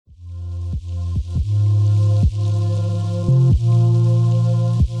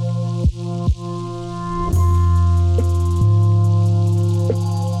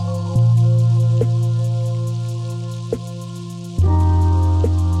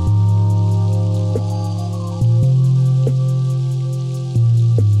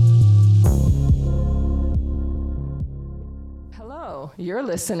You're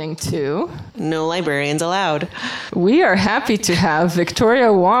listening to No Librarians Allowed. We are happy to have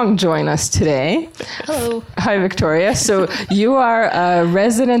Victoria Wong join us today. Hello. Hi, Victoria. So you are a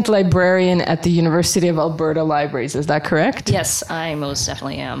resident librarian at the University of Alberta Libraries. Is that correct? Yes, I most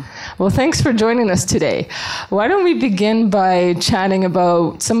definitely am. Well, thanks for joining us today. Why don't we begin by chatting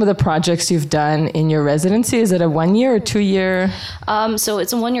about some of the projects you've done in your residency? Is it a 1 year or 2 year? So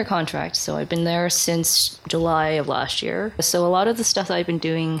it's a 1 year contract. So I've been there since July of last year. So a lot of the stuff that I've been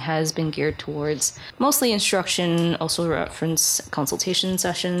doing has been geared towards mostly instruction, also reference consultation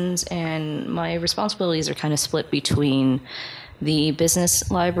sessions, and my responsibilities are kind of split between the business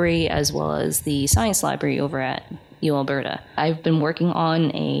library as well as the science library over at U Alberta. I've been working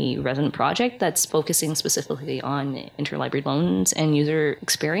on a resident project that's focusing specifically on interlibrary loans and user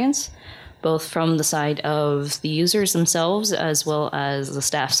experience, both from the side of the users themselves as well as the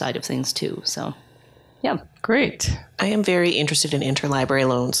staff side of things too. So, yeah. Great. I am very interested in interlibrary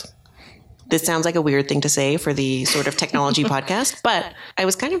loans. This sounds like a weird thing to say for the sort of technology podcast, but I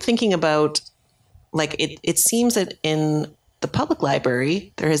was kind of thinking about, like, it seems that in the public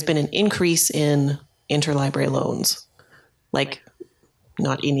library, there has been an increase in interlibrary loans. Like,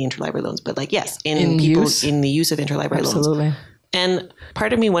 not in the interlibrary loans, but like, yes, in people use? in the use of interlibrary Absolutely. loans. And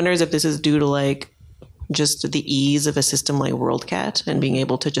part of me wonders if this is due to like just the ease of a system like WorldCat and being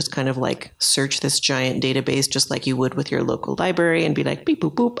able to just kind of like search this giant database just like you would with your local library and be like, beep,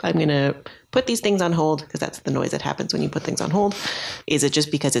 boop, boop, I'm going to put these things on hold, because that's the noise that happens when you put things on hold. Is it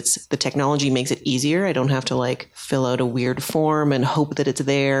just because it's the technology makes it easier? I don't have to like fill out a weird form and hope that it's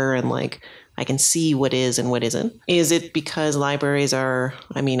there and like I can see what is and what isn't. Is it because libraries are,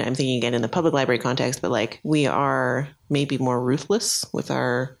 I mean, I'm thinking again in the public library context, but like we are maybe more ruthless with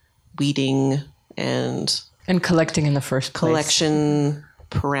our weeding and collecting in the first place. Collection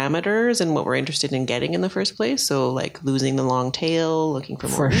parameters and what we're interested in getting in the first place. So like losing the long tail, looking for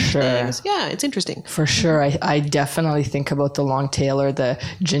more things. Yeah, it's interesting. For sure. I definitely think about the long tail or the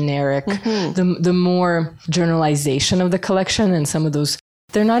generic, the more generalization of the collection, and some of those,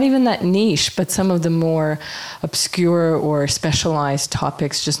 they're not even that niche, but some of the more obscure or specialized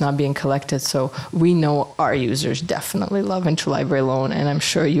topics just not being collected. So we know our users definitely love interlibrary loan, and I'm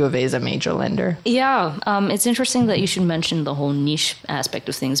sure U of A is a major lender. Yeah, it's interesting that you should mention the whole niche aspect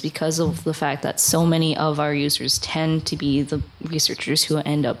of things, because of the fact that so many of our users tend to be the researchers who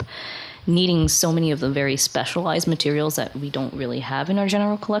end up needing so many of the very specialized materials that we don't really have in our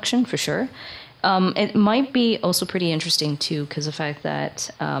general collection, for sure. It might be also pretty interesting, too, because the fact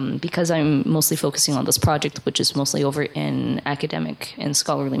that because I'm mostly focusing on this project, which is mostly over in academic and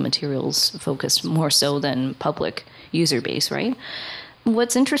scholarly materials focused more so than public user base, right?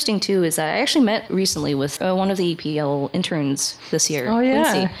 What's interesting, too, is that I actually met recently with one of the EPL interns this year,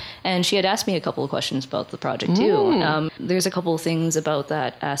 Lindsay, and she had asked me a couple of questions about the project, too. There's a couple of things about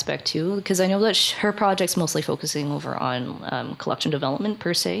that aspect, too, because I know that her project's mostly focusing over on collection development,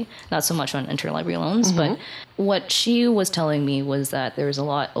 per se, not so much on interlibrary loans, but what she was telling me was that there's a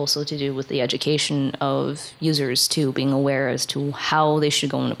lot also to do with the education of users, too, being aware as to how they should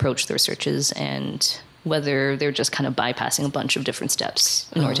go and approach their searches, and whether they're just kind of bypassing a bunch of different steps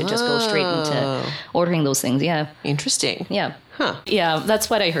in order to just go straight into ordering those things. Yeah. Interesting. Yeah. Huh. Yeah, that's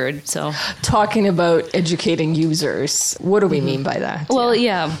what I heard. So, talking about educating users, what do we mean by that? Well,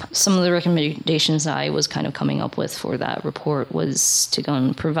 yeah, some of the recommendations I was kind of coming up with for that report was to go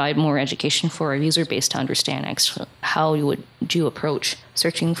and provide more education for our user base to understand actually how you approach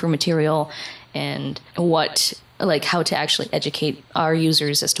searching for material, and how to actually educate our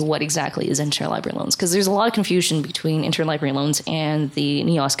users as to what exactly is interlibrary loans. Because there's a lot of confusion between interlibrary loans and the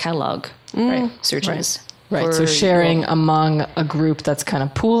NEOS catalog searches. Right, so sharing among a group that's kind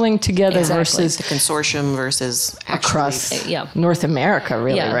of pooling together versus the consortium versus across North America,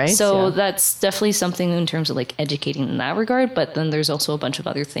 really, right? So that's definitely something in terms of like educating in that regard. But then there's also a bunch of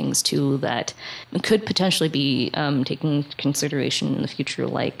other things too that could potentially be taken into consideration in the future,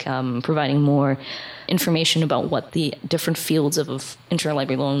 like providing more information about what the different fields of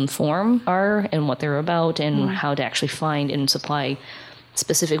interlibrary loan form are and what they're about, and how to actually find and supply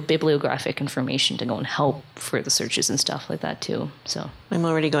specific bibliographic information to go and help for the searches and stuff like that too. So I'm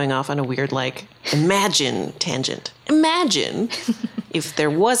already going off on a weird imagine tangent. Imagine if there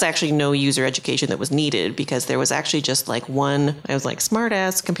was actually no user education that was needed, because there was actually just like one, I was like, smart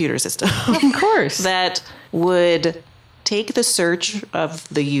ass computer system. Of course. That would take the search of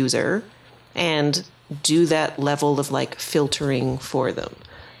the user and do that level of like filtering for them.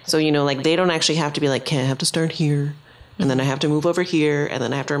 So, like they don't actually have to be like, okay, I have to start here, and then I have to move over here, and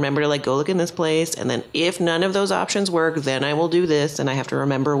then I have to remember to like go look in this place, and then if none of those options work, then I will do this, and I have to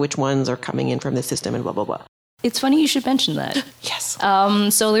remember which ones are coming in from the system and blah, blah, blah. It's funny you should mention that. Yes.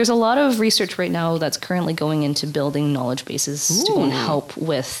 So there's a lot of research right now that's currently going into building knowledge bases to go and help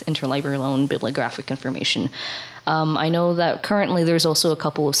with interlibrary loan bibliographic information. I know that currently there's also a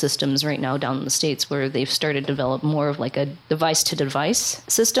couple of systems right now down in the States where they've started to develop more of like a device-to-device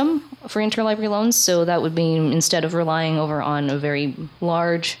system for interlibrary loans. So that would mean instead of relying over on a very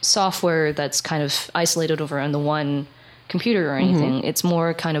large software that's kind of isolated over on the one computer or anything, it's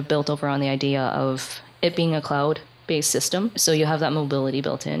more kind of built over on the idea of it being a cloud-based system. So you have that mobility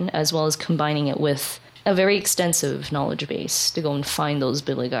built in, as well as combining it with a very extensive knowledge base to go and find those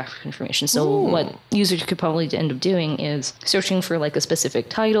bibliographic information. So what users could probably end up doing is searching for like a specific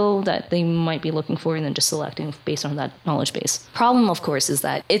title that they might be looking for and then just selecting based on that knowledge base. Problem, of course, is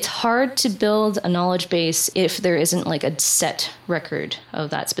that it's hard to build a knowledge base if there isn't like a set record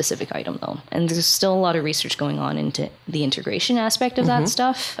of that specific item though. And there's still a lot of research going on into the integration aspect of that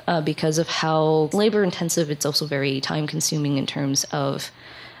stuff because of how labor intensive. It's also very time consuming in terms of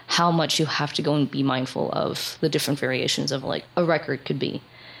how much you have to go and be mindful of the different variations of like a record could be.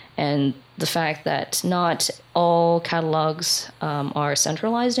 And the fact that not all catalogs are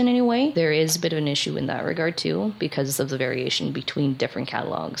centralized in any way, there is a bit of an issue in that regard too, because of the variation between different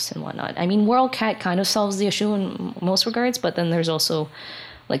catalogs and whatnot. I mean, WorldCat kind of solves the issue in most regards, but then there's also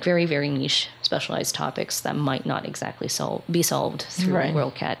like very, very niche specialized topics that might not exactly be solved through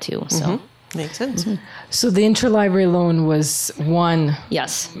WorldCat too. So. Makes sense. So the interlibrary loan was one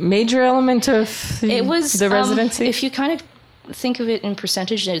major element of it was the residency? If you kind of think of it in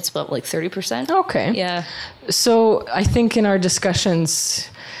percentage, it's about like 30%. Okay. Yeah. So I think in our discussions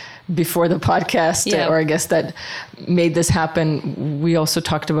before the podcast, or I guess that made this happen, we also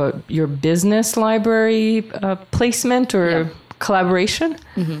talked about your business library placement or collaboration.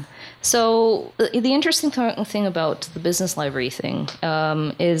 So the interesting thing about the business library thing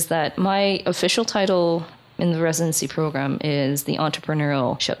is that my official title in the residency program is the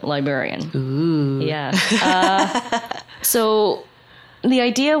entrepreneurship librarian. Ooh. Yeah. So the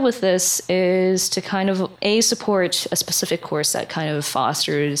idea with this is to kind of support a specific course that kind of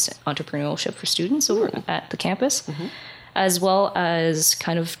fosters entrepreneurship for students over at the campus. As well as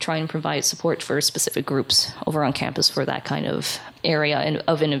kind of try and provide support for specific groups over on campus for that kind of area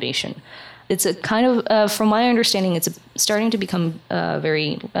of innovation. It's a kind of, from my understanding, it's starting to become a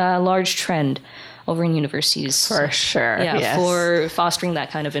very large trend over in universities. For sure. Yeah, for fostering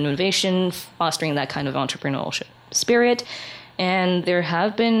that kind of innovation, fostering that kind of entrepreneurship spirit. And there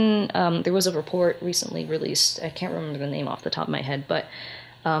have been, there was a report recently released, I can't remember the name off the top of my head, but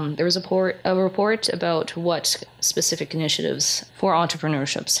there was a report about what specific initiatives for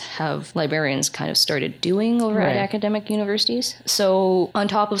entrepreneurships have librarians kind of started doing over at academic universities. So on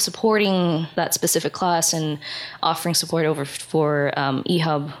top of supporting that specific class and offering support over for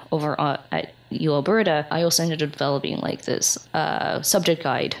eHub over at U Alberta, I also ended up developing like this subject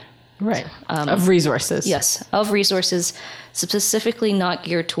guide. Of resources. Yes, of resources, specifically not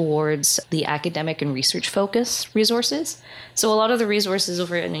geared towards the academic and research focus resources. So a lot of the resources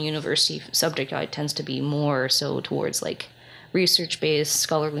over in a university subject guide tends to be more so towards like research-based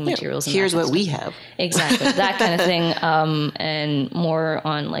scholarly materials. And here's what we have. Exactly, that kind of thing, and more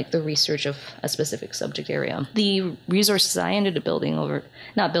on like the research of a specific subject area. The resources I ended up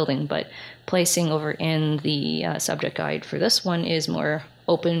placing over in the subject guide for this one is more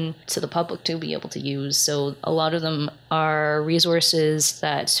open to the public to be able to use. So a lot of them are resources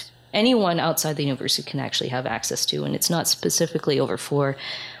that anyone outside the university can actually have access to, and it's not specifically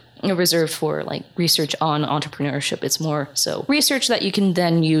reserved for like research on entrepreneurship. It's more so research that you can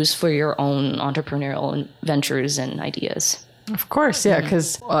then use for your own entrepreneurial ventures and ideas. Of course, yeah,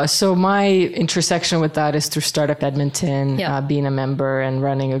 because so my intersection with that is through Startup Edmonton, being a member and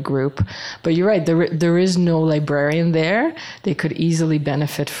running a group. But you're right, there is no librarian there. They could easily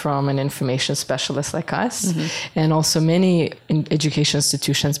benefit from an information specialist like us. And also many education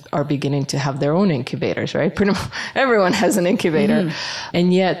institutions are beginning to have their own incubators, right? Pretty much everyone has an incubator.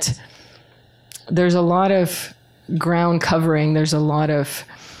 And yet there's a lot of ground covering. There's a lot of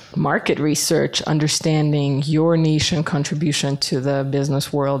market research, understanding your niche and contribution to the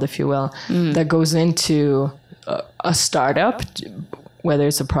business world, if you will, that goes into a startup, whether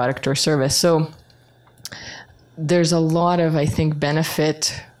it's a product or service. So there's a lot of, I think,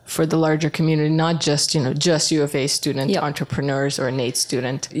 benefit for the larger community, not just, just U of A student entrepreneurs or a NAIT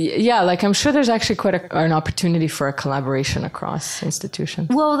student. Yeah, like I'm sure there's actually quite an opportunity for a collaboration across institutions.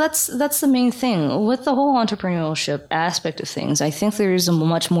 Well, that's the main thing. With the whole entrepreneurship aspect of things, I think there's a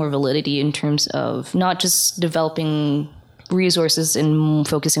much more validity in terms of not just developing resources and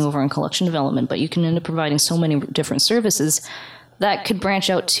focusing over on collection development, but you can end up providing so many different services that could branch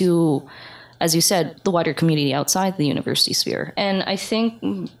out to as you said, the wider community outside the university sphere. And I think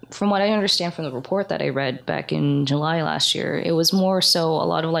from what I understand from the report that I read back in July last year, it was more so a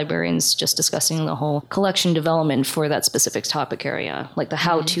lot of librarians just discussing the whole collection development for that specific topic area, like the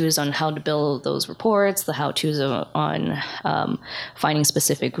how-tos on how to build those reports, the how-tos on finding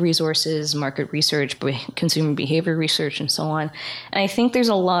specific resources, market research, consumer behavior research, and so on. And I think there's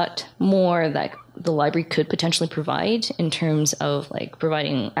a lot more that the library could potentially provide in terms of like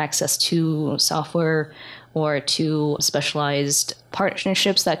providing access to software or to specialized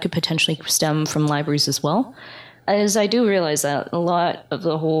partnerships that could potentially stem from libraries as well. As I do realize that a lot of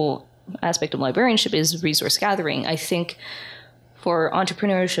the whole aspect of librarianship is resource gathering, I think for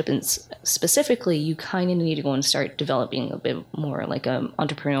entrepreneurship and specifically, you kind of need to go and start developing a bit more like an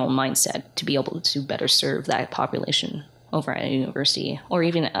entrepreneurial mindset to be able to better serve that population over at a university or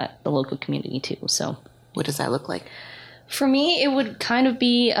even at the local community too. So what does that look like? For me, it would kind of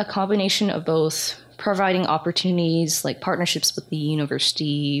be a combination of both providing opportunities like partnerships with the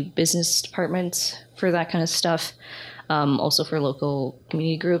university business department for that kind of stuff, also for local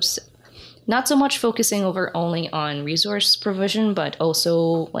community groups. Not so much focusing over only on resource provision, but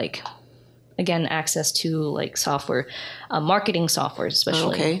also like, again, access to like software, marketing software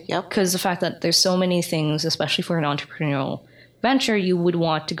especially. Okay, yep. Because the fact that there's so many things, especially for an entrepreneurial venture, you would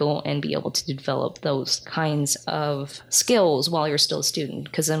want to go and be able to develop those kinds of skills while you're still a student.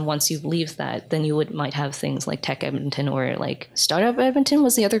 Because then once you leave that, then you might have things like Tech Edmonton or like Startup Edmonton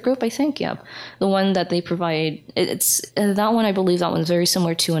was the other group, I think. Yeah, the one that they provide. It's that one. I believe that one's very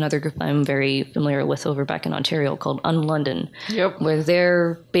similar to another group I'm very familiar with over back in Ontario called Unlondon. Yep. Where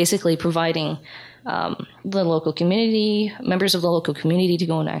they're basically providing the local community, members of the local community to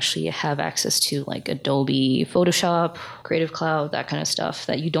go and actually have access to like Adobe Photoshop, Creative Cloud, that kind of stuff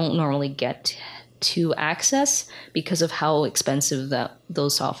that you don't normally get to access because of how expensive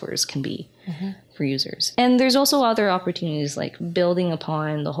those softwares can be for users. And there's also other opportunities like building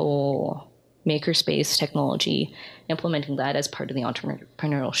upon the whole makerspace technology, implementing that as part of the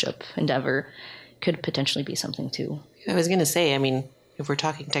entrepreneurship endeavor could potentially be something too. I was going to say, I mean, if we're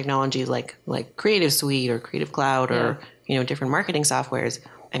talking technology like Creative Suite or Creative Cloud or different marketing softwares,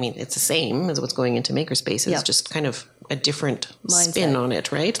 I mean, it's the same as what's going into Makerspace. It's just kind of a different spin on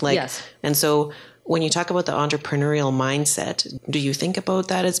it, right? Like, yes. And so when you talk about the entrepreneurial mindset, do you think about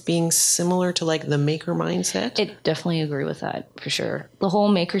that as being similar to like the maker mindset? I definitely agree with that for sure. The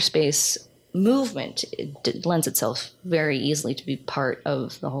whole Makerspace movement, it lends itself very easily to be part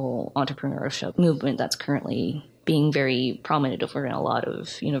of the whole entrepreneurship movement that's currently being very prominent over in a lot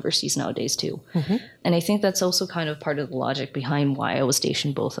of universities nowadays too. And I think that's also kind of part of the logic behind why I was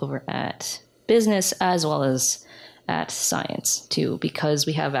stationed both over at business as well as at science too, because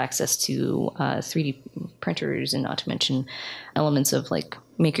we have access to 3D printers and not to mention elements of like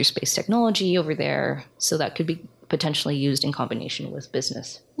makerspace technology over there. So that could be potentially used in combination with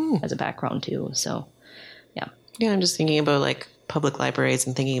business as a background too. So yeah. Yeah, I'm just thinking about like public libraries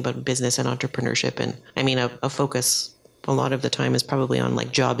and thinking about business and entrepreneurship. And I mean, a focus a lot of the time is probably on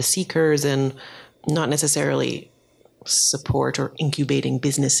like job seekers and not necessarily support or incubating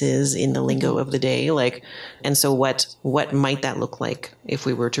businesses in the lingo of the day. Like, and so what might that look like if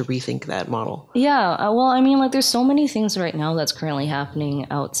we were to rethink that model? Yeah, well, I mean, like there's so many things right now that's currently happening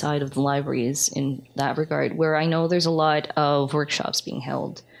outside of the libraries in that regard, where I know there's a lot of workshops being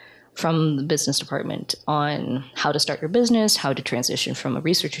held from the business department on how to start your business, how to transition from a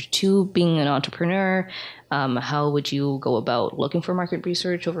researcher to being an entrepreneur, how would you go about looking for market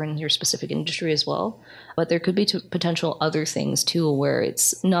research over in your specific industry as well. But there could be potential other things too, where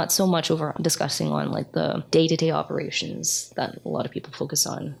it's not so much over discussing on like the day-to-day operations that a lot of people focus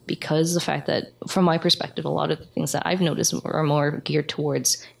on, because the fact that from my perspective, a lot of the things that I've noticed are more geared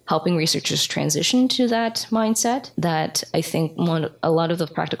towards helping researchers transition to that mindset, that I think a lot of the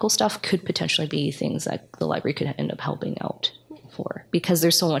practical stuff could potentially be things that the library could end up helping out for, because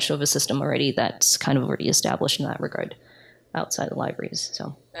there's so much of a system already that's kind of already established in that regard outside the libraries.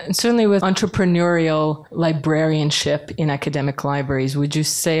 So, and certainly with entrepreneurial librarianship in academic libraries, would you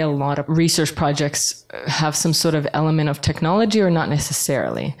say a lot of research projects have some sort of element of technology or not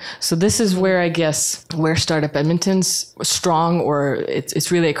necessarily? So this is where I guess where Startup Edmonton's strong, or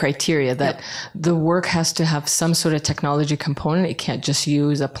it's really a criteria that the work has to have some sort of technology component. It can't just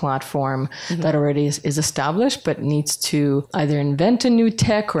use a platform that already is established, but needs to either invent a new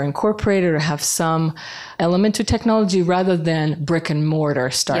tech or incorporate it or have some element to technology rather than brick and mortar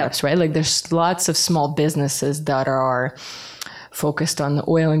startups, right? Like there's lots of small businesses that are focused on the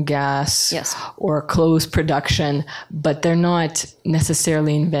oil and gas Yes. or clothes production, but they're not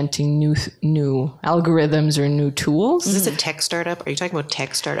necessarily inventing new algorithms or new tools. Is this a tech startup? Are you talking about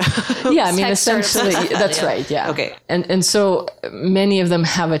tech startup? Yeah, I mean, Tech essentially, startups. that's Yeah. right. Yeah. Okay. And so many of them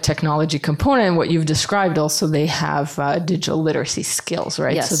have a technology component. And what you've described also, they have digital literacy skills,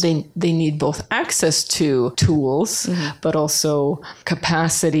 right? Yes. So they need both access to tools, but also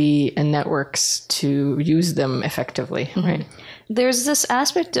capacity and networks to use them effectively, right? There's this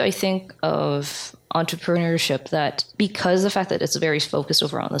aspect, I think, of entrepreneurship that, because the fact that it's very focused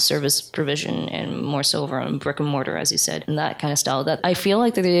over on the service provision and more so over on brick and mortar, as you said, and that kind of style, that I feel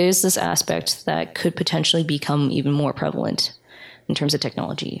like there is this aspect that could potentially become even more prevalent in terms of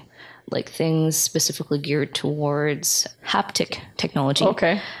technology, like things specifically geared towards haptic technology.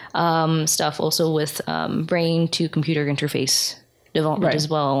 Okay. Stuff also with brain to computer interface development Right. as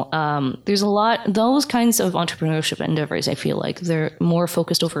well. There's a lot, those kinds of entrepreneurship endeavors, I feel like they're more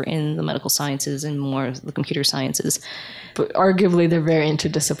focused over in the medical sciences and more the computer sciences. But arguably, they're very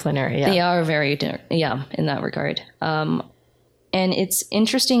interdisciplinary. Yeah. They are very, in that regard. And it's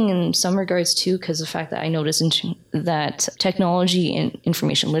interesting in some regards too, because the fact that I noticed that technology and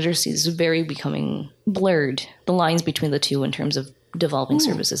information literacy is very becoming blurred, the lines between the two in terms of developing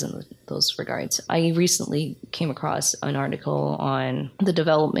services in those regards. I recently came across an article on the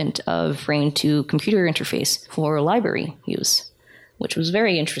development of brain to computer interface for library use, which was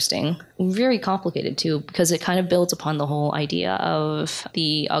very interesting, very complicated too, because it kind of builds upon the whole idea of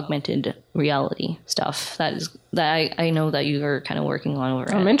the augmented reality stuff that I know that you are kind of working on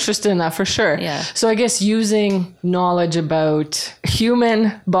over I'm at. interested in that for sure. Yeah. So I guess using knowledge about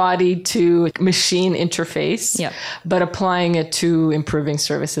human body to machine interface, Yeah. but applying it to improving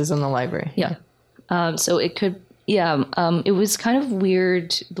services in the library. Yeah. So it could, it was kind of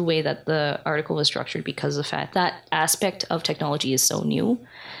weird the way that the article was structured because of the fact that aspect of technology is so new.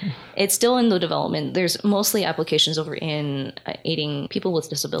 It's still in the development. There's mostly applications over in aiding people with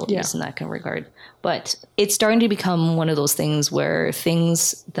disabilities in that kind of regard. But it's starting to become one of those things where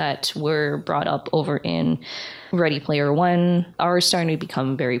things that were brought up over in Ready Player One are starting to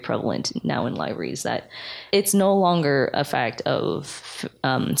become very prevalent now in libraries, that it's no longer a fact of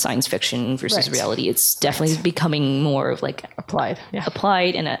science fiction versus Right. reality. It's definitely becoming more of like Applied. Yeah.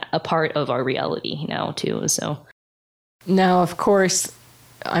 applied and a part of our reality now too. So Now, of course,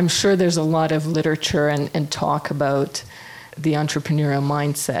 I'm sure there's a lot of literature and talk about the entrepreneurial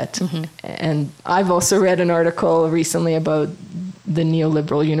mindset. And I've also read an article recently about the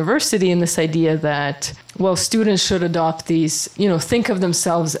neoliberal university and this idea that, well, students should adopt these, think of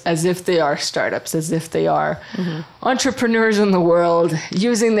themselves as if they are startups, as if they are entrepreneurs in the world,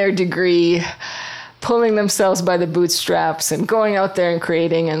 using their degree, pulling themselves by the bootstraps and going out there and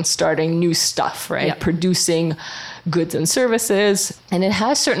creating and starting new stuff, right? Yeah. Producing goods and services. And it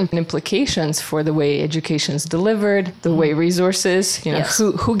has certain implications for the way education is delivered, the way resources, Yes.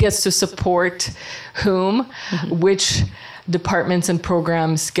 who gets to support whom, which departments and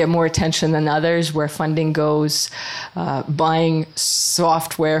programs get more attention than others, where funding goes, buying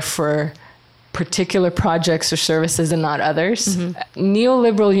software for particular projects or services and not others.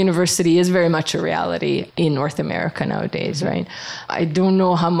 Neoliberal university is very much a reality in North America nowadays, right? I don't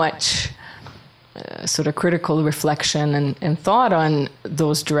know how much sort of critical reflection and thought on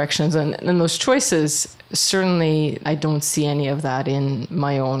those directions and those choices. Certainly, I don't see any of that in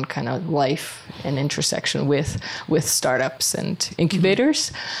my own kind of life and intersection with startups and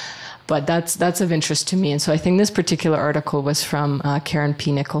incubators. But that's of interest to me. And so I think this particular article was from Karen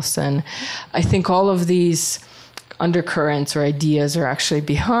P. Nicholson. I think all of these undercurrents or ideas are actually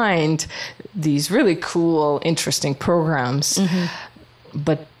behind these really cool, interesting programs.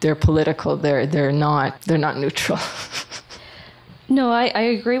 But they're political. They're not neutral. No, I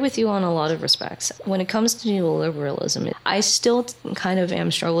agree with you on a lot of respects. When it comes to neoliberalism, I still kind of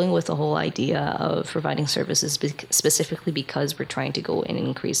am struggling with the whole idea of providing services specifically because we're trying to go and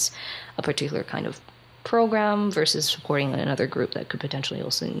increase a particular kind of program versus supporting another group that could potentially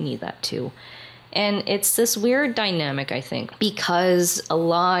also need that too. And it's this weird dynamic, I think, because a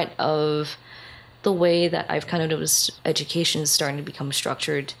lot of the way that I've kind of noticed education is starting to become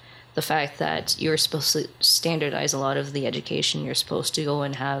structured, the fact that you're supposed to standardize a lot of the education, you're supposed to go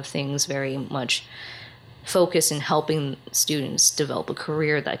and have things very much focus in helping students develop a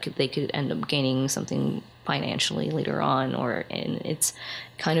career that they could end up gaining something financially later on, and it's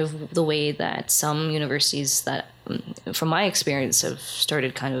kind of the way that some universities that, from my experience, have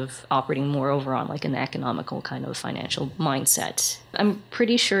started kind of operating more over on like an economical kind of financial mindset. I'm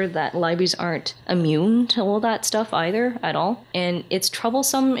pretty sure that libraries aren't immune to all that stuff either at all, and it's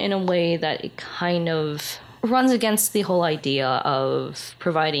troublesome in a way that it kind of runs against the whole idea of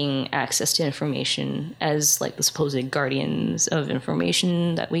providing access to information as like the supposed guardians of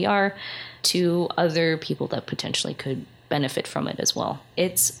information that we are to other people that potentially could benefit from it as well.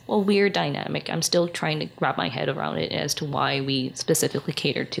 It's a weird dynamic. I'm still trying to wrap my head around it as to why we specifically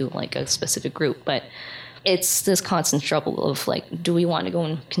cater to like a specific group, but it's this constant struggle of like, do we want to go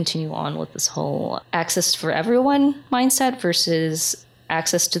and continue on with this whole access for everyone mindset versus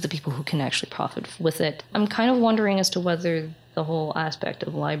access to the people who can actually profit with it? I'm kind of wondering as to whether the whole aspect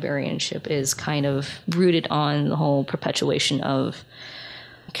of librarianship is kind of rooted on the whole perpetuation of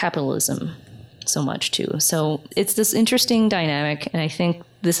capitalism so much too. So it's this interesting dynamic, and I think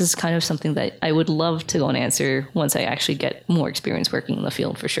this is kind of something that I would love to go and answer once I actually get more experience working in the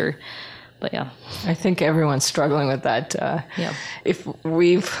field for sure. But yeah. I think everyone's struggling with that. If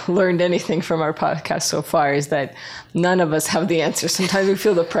we've learned anything from our podcast so far is that none of us have the answer. Sometimes we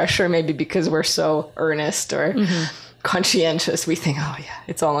feel the pressure, maybe because we're so earnest or conscientious. We think, oh yeah,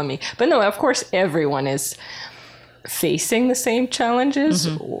 it's all on me. But no, of course, everyone is facing the same challenges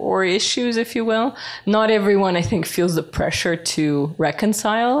or issues, if you will. Not everyone, I think, feels the pressure to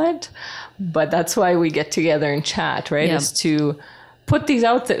reconcile it. But that's why we get together and chat, right? Is to put these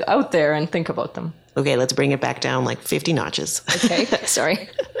out there and think about them. Okay, let's bring it back down like 50 notches. Okay, sorry.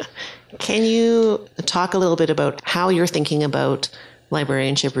 Can you talk a little bit about how you're thinking about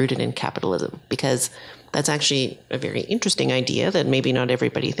librarianship rooted in capitalism? Because that's actually a very interesting idea that maybe not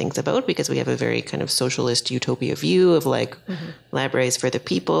everybody thinks about, because we have a very kind of socialist utopia view of like libraries for the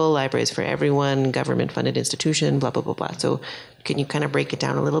people, libraries for everyone, government-funded institution, blah, blah, blah, blah. So can you kind of break it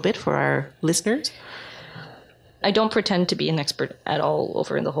down a little bit for our listeners? I don't pretend to be an expert at all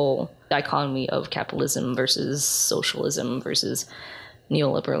over the whole dichotomy of capitalism versus socialism versus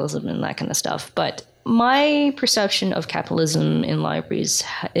neoliberalism and that kind of stuff. But my perception of capitalism in libraries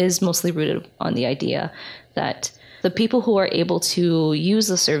is mostly rooted on the idea that the people who are able to use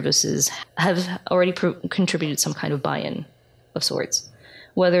the services have already contributed some kind of buy-in of sorts,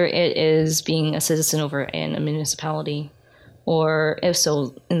 whether it is being a citizen over in a municipality, or if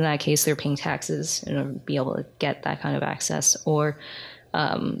so, in that case, they're paying taxes in order to be able to get that kind of access, or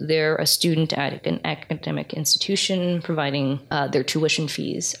they're a student at an academic institution providing their tuition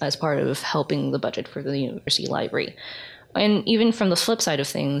fees as part of helping the budget for the university library. And even from the flip side of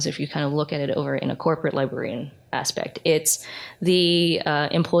things, if you kind of look at it over in a corporate librarian aspect, it's the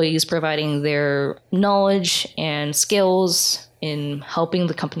employees providing their knowledge and skills in helping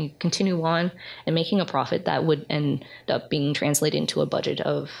the company continue on and making a profit that would end up being translated into a budget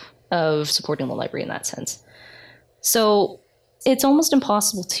of supporting the library in that sense. So it's almost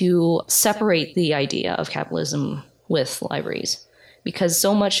impossible to separate the idea of capitalism with libraries, because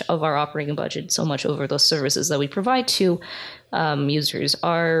so much of our operating budget, so much over those services that we provide to users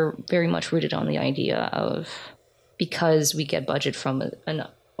are very much rooted on the idea of, because we get budget from an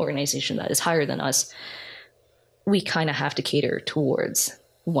organization that is higher than us, we kind of have to cater towards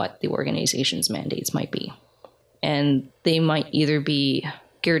what the organization's mandates might be. And they might either be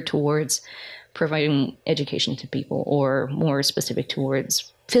geared towards providing education to people or more specific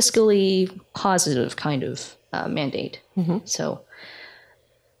towards fiscally positive kind of mandate. So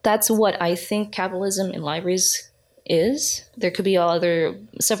that's what I think capitalism in libraries is. There could be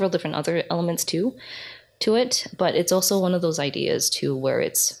several different other elements to it, but it's also one of those ideas too where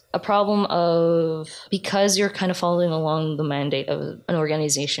it's a problem of, because you're kind of following along the mandate of an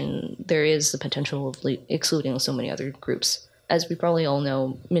organization, there is the potential of excluding so many other groups. As we probably all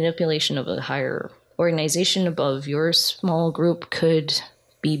know, manipulation of a higher organization above your small group could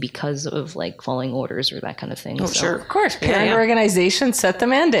be because of like following orders or that kind of thing. Oh, so, sure. Of course. Parent organizations set the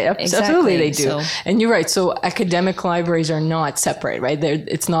mandate. Exactly. Absolutely they do. And you're right. So academic libraries are not separate, right?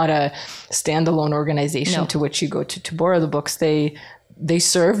 It's not a standalone organization to which you go to borrow the books. They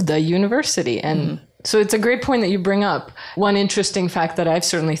serve the university. And so it's a great point that you bring up. One interesting fact that I've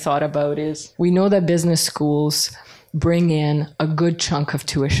certainly thought about is we know that business schools bring in a good chunk of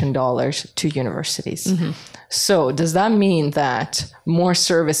tuition dollars to universities. So does that mean that more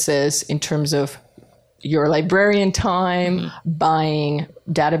services in terms of your librarian time, buying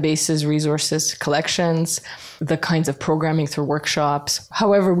databases, resources, collections, the kinds of programming through workshops,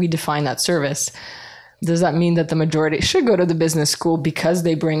 however we define that service, does that mean that the majority should go to the business school because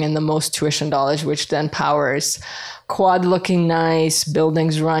they bring in the most tuition dollars, which then powers quad looking nice,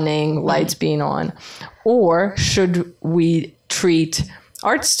 buildings running, lights being on? Or should we treat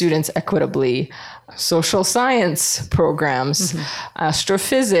art students equitably, social science programs,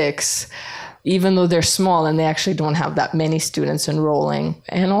 astrophysics, even though they're small and they actually don't have that many students enrolling?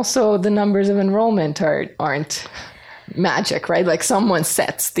 And also the numbers of enrollment aren't magic, right? Like someone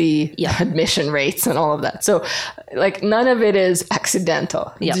sets the admission rates and all of that. So like none of it is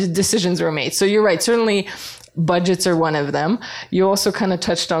accidental. Decisions were made. So you're right. Certainly budgets are one of them. You also kind of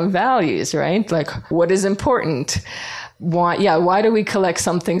touched on values, right? Like what is important? Why do we collect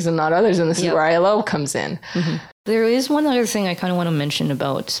some things and not others? And this is where ILO comes in. Mm-hmm. There is one other thing I kind of want to mention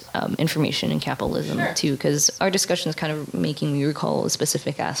about information and capitalism too, because our discussion is kind of making me recall a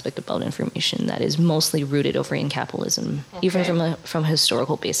specific aspect about information that is mostly rooted over in capitalism, even from a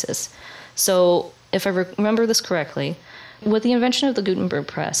historical basis. So if I remember this correctly, with the invention of the Gutenberg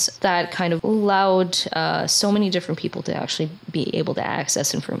press, that kind of allowed so many different people to actually be able to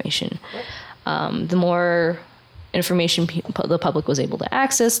access information. The more information the public was able to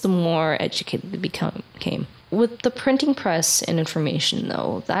access, the more educated it became. With the printing press and information,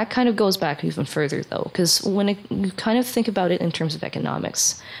 though, that kind of goes back even further, though, because when you kind of think about it in terms of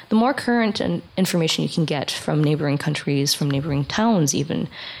economics, the more current information you can get from neighboring countries, from neighboring towns even,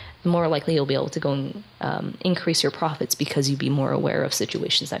 the more likely you'll be able to go and increase your profits because you'd be more aware of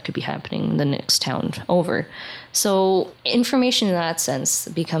situations that could be happening in the next town over. So information in that sense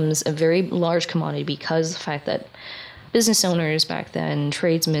becomes a very large commodity because of the fact that business owners back then,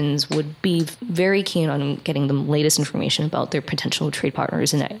 tradesmen, would be very keen on getting the latest information about their potential trade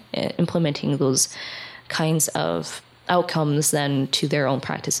partners and implementing those kinds of outcomes then to their own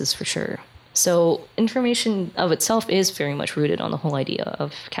practices for sure. So information of itself is very much rooted on the whole idea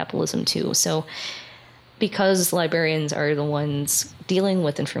of capitalism too. So because librarians are the ones dealing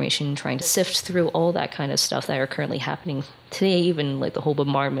with information, trying to sift through all that kind of stuff that are currently happening today, even like the whole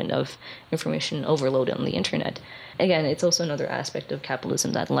bombardment of information overload on the internet. Again, it's also another aspect of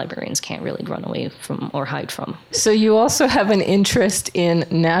capitalism that librarians can't really run away from or hide from. So you also have an interest in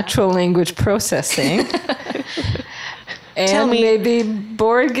natural language processing. And maybe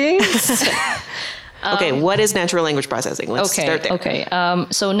board games? Okay, what is natural language processing? Let's start there. Okay,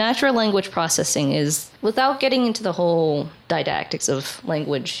 so natural language processing is, without getting into the whole didactics of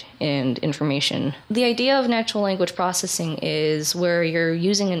language and information, the idea of natural language processing is where you're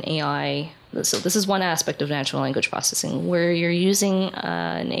using an AI. So this is one aspect of natural language processing, where you're using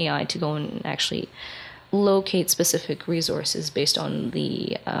an AI to go and actually locate specific resources based on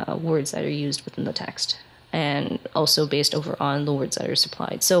the words that are used within the text, and also based over on the words that are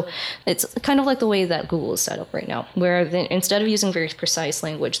supplied. So it's kind of like the way that Google is set up right now, where instead of using very precise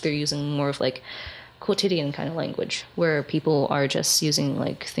language, they're using more of like quotidian kind of language, where people are just using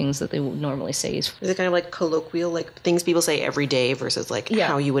like things that they would normally say. Is it kind of like colloquial, like things people say every day versus like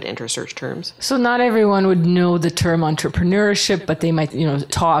how you would enter search terms? So not everyone would know the term entrepreneurship, but they might,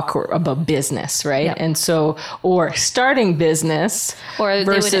 talk about business, right? Yeah. And so, or starting business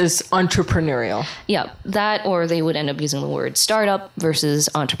versus entrepreneurial. Yeah, that, or they would end up using the word startup versus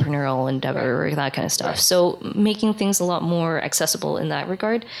entrepreneurial endeavor, or that kind of stuff. Right. So making things a lot more accessible in that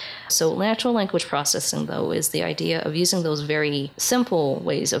regard. So natural language processing, though, is the idea of using those very simple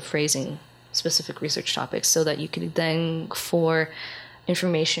ways of phrasing specific research topics so that you can then for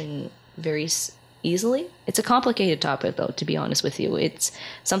information very easily. It's a complicated topic, though, to be honest with you. It's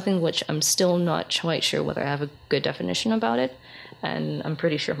something which I'm still not quite sure whether I have a good definition about it. And I'm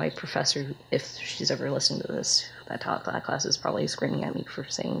pretty sure my professor, if she's ever listening to this, that taught that class, is probably screaming at me for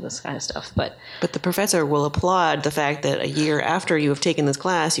saying this kind of stuff. But the professor will applaud the fact that a year after you have taken this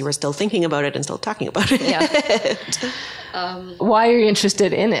class, you are still thinking about it and still talking about it. Yeah. Why are you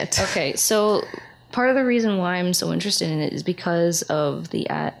interested in it? Okay, so part of the reason why I'm so interested in it is because of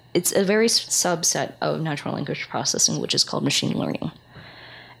it's a very subset of natural language processing, which is called machine learning.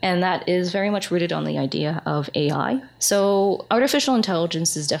 And that is very much rooted on the idea of AI. So artificial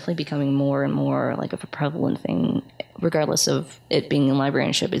intelligence is definitely becoming more and more like of a prevalent thing, regardless of it being in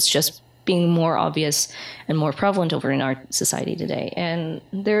librarianship. It's just being more obvious and more prevalent over in our society today. And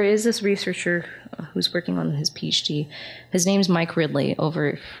there is this researcher who's working on his PhD. His name's Mike Ridley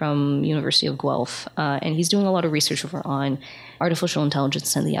over from University of Guelph. And he's doing a lot of research over on artificial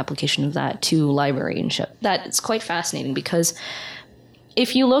intelligence and the application of that to librarianship. That is quite fascinating because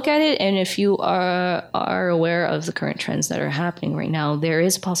if you look at it and if you are aware of the current trends that are happening right now, there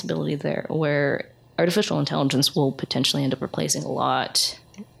is a possibility there where artificial intelligence will potentially end up replacing a lot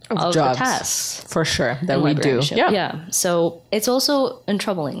of jobs, the tasks. For sure, that we do. Yeah. So it's also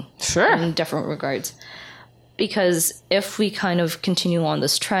troubling in different regards. Because if we kind of continue on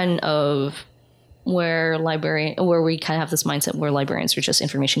this trend of where we kind of have this mindset where librarians are just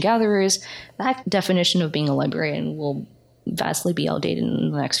information gatherers, that definition of being a librarian will vastly be outdated in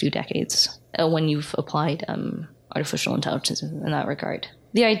the next few decades when you've applied artificial intelligence in that regard.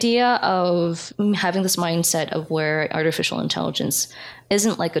 The idea of having this mindset of where artificial intelligence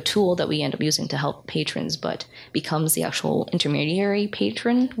isn't like a tool that we end up using to help patrons, but becomes the actual intermediary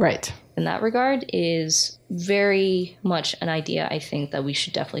patron. Right. In that regard is very much an idea I think that we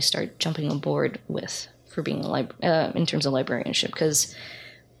should definitely start jumping on board with for being in terms of librarianship. Because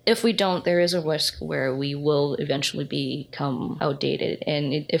if we don't, there is a risk where we will eventually become outdated.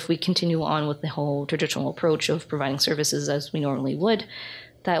 And if we continue on with the whole traditional approach of providing services as we normally would,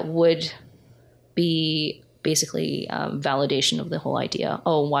 that would be basically validation of the whole idea.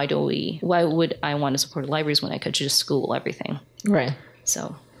 Oh, why would I want to support libraries when I could just Google everything? Right.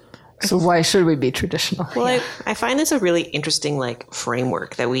 So why should we be traditional? Well, I find this a really interesting like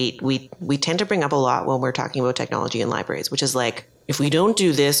framework that we tend to bring up a lot when we're talking about technology in libraries, which is like, if we don't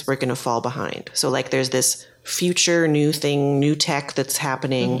do this, we're going to fall behind. So like there's this future new thing, new tech that's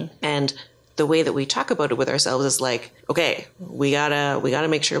happening. And the way that we talk about it with ourselves is like, okay, we gotta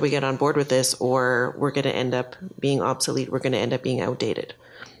make sure we get on board with this, or we're going to end up being obsolete. We're going to end up being outdated.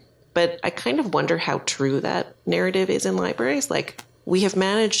 But I kind of wonder how true that narrative is in libraries. Like we've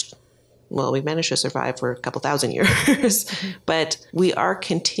managed to survive for a couple thousand years, but we are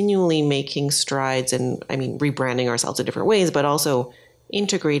continually making strides and, I mean, rebranding ourselves in different ways, but also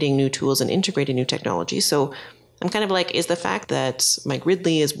integrating new tools and integrating new technology. So I'm kind of like, is the fact that Mike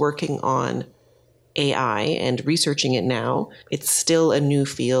Ridley is working on AI and researching it now, it's still a new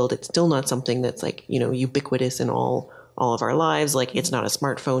field. It's still not something that's like, ubiquitous in all of our lives. Like it's not a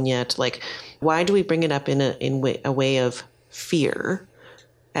smartphone yet. Like, why do we bring it up in a way of fear?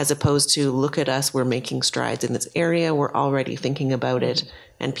 As opposed to, look at us, we're making strides in this area, we're already thinking about it,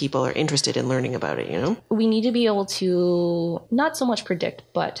 and people are interested in learning about it, We need to be able to not so much predict,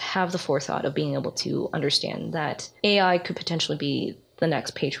 but have the forethought of being able to understand that AI could potentially be the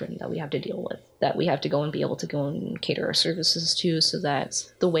next patron that we have to deal with, that we have to go and be able to go and cater our services to, so that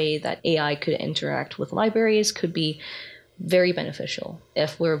the way that AI could interact with libraries could be very beneficial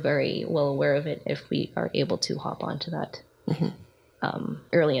if we're very well aware of it, if we are able to hop onto that.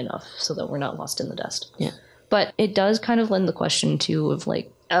 Early enough so that we're not lost in the dust. Yeah. But it does kind of lend the question too of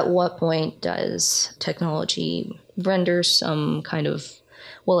like, at what point does technology render some kind of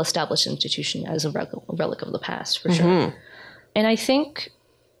well-established institution as a relic of the past, for sure. And I think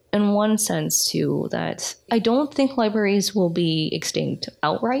in one sense too, that I don't think libraries will be extinct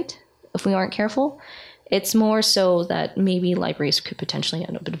outright if we aren't careful. It's more so that maybe libraries could potentially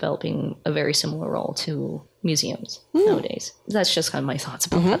end up developing a very similar role to museums nowadays. That's just kind of my thoughts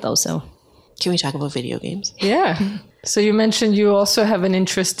about that, though. So, can we talk about video games? Yeah. So you mentioned you also have an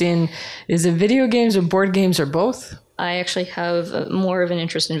interest in, is it video games or board games or both? I actually have more of an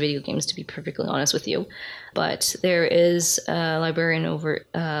interest in video games, to be perfectly honest with you. But there is a librarian over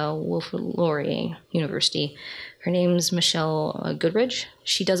Wilfrid Laurier University. Her name's Michelle Goodridge.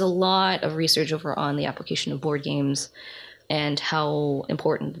 She does a lot of research over on the application of board games and how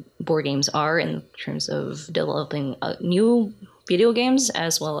important board games are in terms of developing new video games,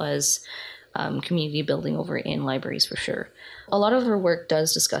 as well as community building over in libraries, for sure. A lot of her work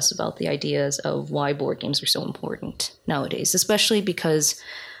does discuss about the ideas of why board games are so important nowadays, especially because,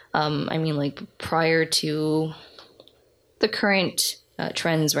 prior to the current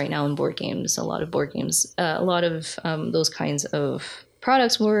trends right now in board games, a lot of those kinds of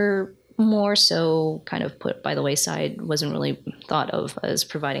products were more so kind of put by the wayside, wasn't really thought of as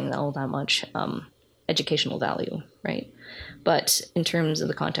providing all that much educational value, right? But in terms of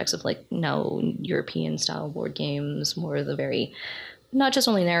the context of like now European style board games, more of the very, not just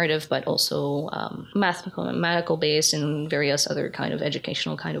only narrative, but also mathematical based and various other kind of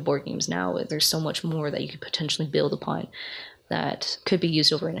educational kind of board games now, there's so much more that you could potentially build upon that could be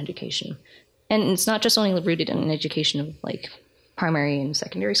used over in education. And it's not just only rooted in an education of like primary and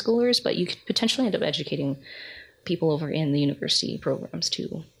secondary schoolers, but you could potentially end up educating people over in the university programs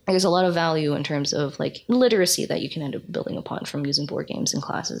too. There's a lot of value in terms of like literacy that you can end up building upon from using board games in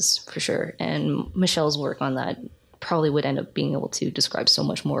classes, for sure. And Michelle's work on that probably would end up being able to describe so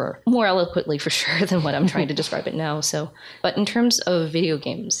much more eloquently, for sure, than what I'm trying to describe it now. So, but in terms of video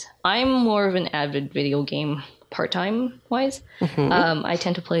games, I'm more of an avid video game part-time wise. I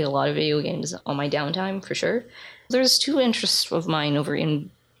tend to play a lot of video games on my downtime, for sure. There's two interests of mine over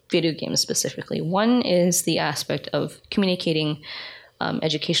in video games specifically. One is the aspect of communicating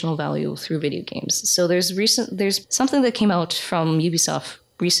educational value through video games. So there's something that came out from Ubisoft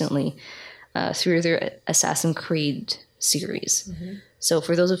recently through their Assassin's Creed series. So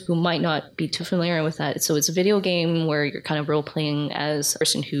for those of you who might not be too familiar with that, so it's a video game where you're kind of role-playing as a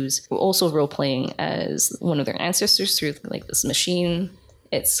person who's also role-playing as one of their ancestors through like this machine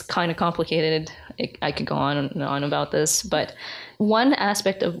It's kind of complicated. I could go on and on about this, but one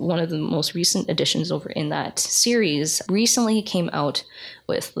aspect of one of the most recent additions over in that series recently came out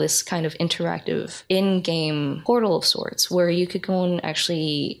with this kind of interactive in-game portal of sorts where you could go and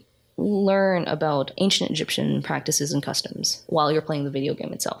actually learn about ancient Egyptian practices and customs while you're playing the video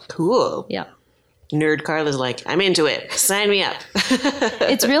game itself. Cool. Yeah. Nerd Carla's like, I'm into it. Sign me up.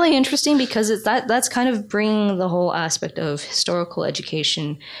 It's really interesting because that's kind of bringing the whole aspect of historical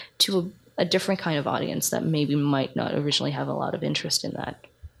education to a different kind of audience that maybe might not originally have a lot of interest in that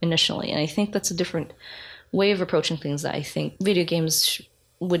initially. And I think that's a different way of approaching things that I think video games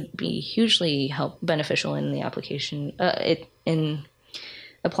would be hugely beneficial in the application, in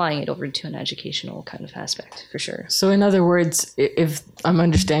applying it over to an educational kind of aspect, for sure. So in other words, if I'm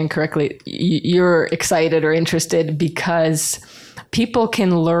understanding correctly, you're excited or interested because people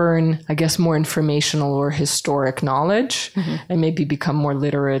can learn, I guess, more informational or historic knowledge and maybe become more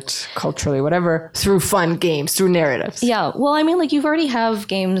literate culturally, whatever, through fun games, through narratives. Yeah. Well, I mean, like you already have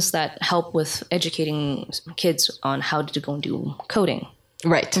games that help with educating kids on how to go and do coding.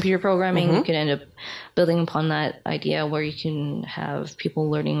 Right. Computer programming, you can end up building upon that idea where you can have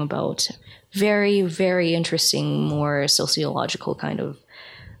people learning about very, very interesting, more sociological kind of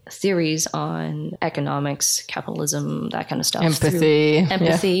theories on economics, capitalism, that kind of stuff.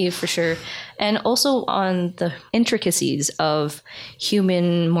 Empathy, for sure. And also on the intricacies of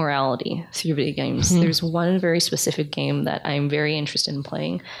human morality through video games. There's one very specific game that I'm very interested in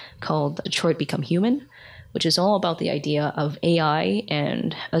playing called Detroit Become Human, which is all about the idea of AI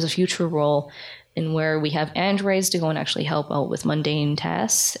and as a future role in where we have androids to go and actually help out with mundane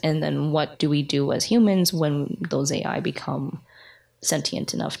tasks. And then what do we do as humans when those AI become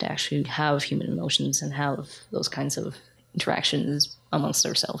sentient enough to actually have human emotions and have those kinds of interactions amongst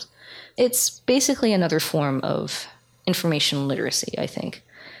ourselves? It's basically another form of information literacy, I think,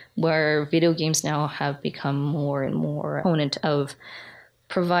 where video games now have become more and more a component of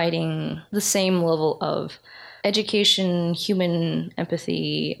providing the same level of education, human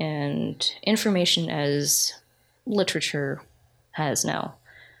empathy, and information as literature has now.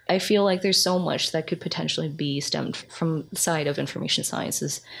 I feel like there's so much that could potentially be stemmed from the side of information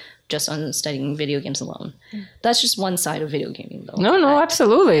sciences just on studying video games alone. That's just one side of video gaming, though. No,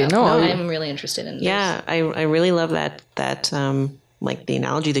 absolutely. I'm really interested in this. Yeah, I really love that like the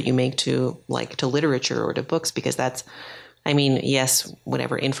analogy that you make to literature or to books, because that's, I mean, yes,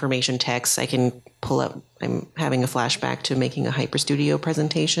 whatever information text I can pull up. I'm having a flashback to making a HyperStudio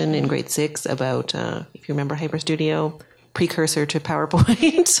presentation in grade 6 about, if you remember HyperStudio, precursor to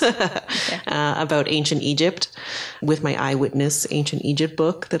PowerPoint, about ancient Egypt with my Eyewitness Ancient Egypt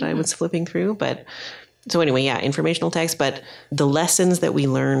book that I was flipping through. But so anyway, yeah, informational text. But the lessons that we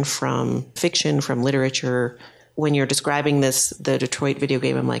learn from fiction, from literature, when you're describing the Detroit video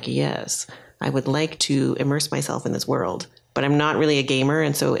game, I'm like, yes, I would like to immerse myself in this world, but I'm not really a gamer.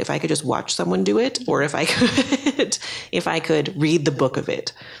 And so if I could just watch someone do it, or if I could read the book of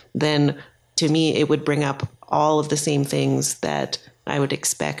it, then to me, it would bring up all of the same things that I would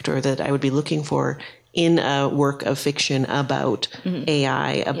expect or that I would be looking for in a work of fiction about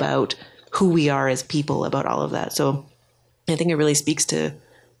AI, about who we are as people, about all of that. So I think it really speaks to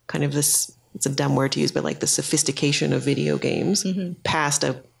kind of this, it's a dumb word to use, but like the sophistication of video games past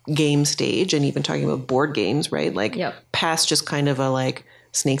a game stage, and even talking about board games, right? Like past just kind of a like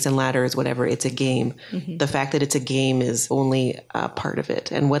snakes and ladders, whatever, it's a game. The fact that it's a game is only a part of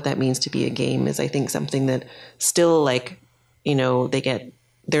it. And what that means to be a game is, I think, something that still, like, you know,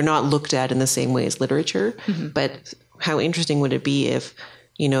 they're not looked at in the same way as literature. But how interesting would it be if,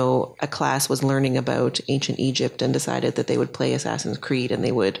 you know, a class was learning about ancient Egypt and decided that they would play Assassin's Creed and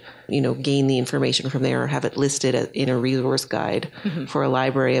they would, you know, gain the information from there or have it listed in a resource guide for a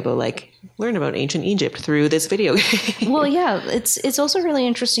library about, like, learn about ancient Egypt through this video game. Well, yeah, it's also really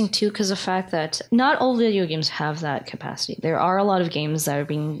interesting, too, because the fact that not all video games have that capacity. There are a lot of games that are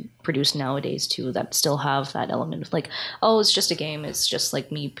being produced nowadays, too, that still have that element of like, oh, it's just a game. It's just like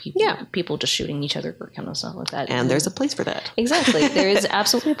people just shooting each other, or kind of stuff like that. And there's a place for that. Exactly. There is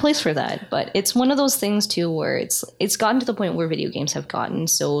absolutely a place for that. But it's one of those things, too, where it's gotten to the point where video games have gotten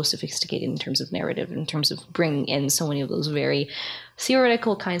so sophisticated in terms of narrative, in terms of bringing in so many of those very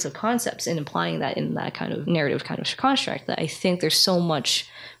theoretical kinds of concepts and applying that in that kind of narrative kind of construct, that I think there's so much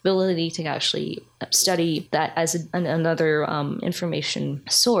ability to actually study that as another information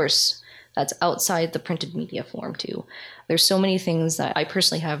source that's outside the printed media form too. There's so many things that I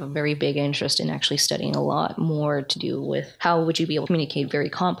personally have a very big interest in actually studying a lot more to do with how would you be able to communicate very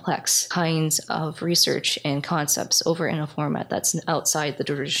complex kinds of research and concepts over in a format that's outside the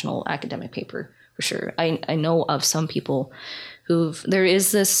traditional academic paper for sure. I know of some people there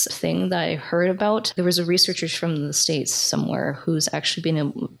is this thing that I heard about. There was a researcher from the States somewhere who's actually been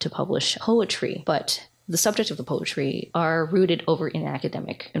able to publish poetry, but the subject of the poetry are rooted over in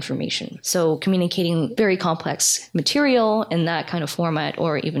academic information. So communicating very complex material in that kind of format,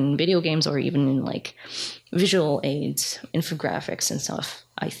 or even video games, or even in like visual aids, infographics and stuff,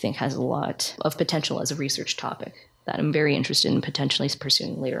 I think has a lot of potential as a research topic that I'm very interested in potentially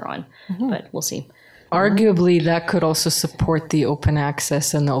pursuing later on. But we'll see. Arguably, that could also support the open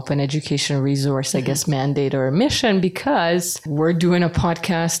access and the open education resource, I guess, mandate or mission, because we're doing a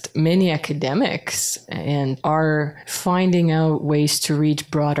podcast, many academics and are finding out ways to reach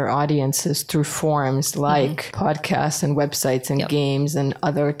broader audiences through forums like podcasts and websites and games and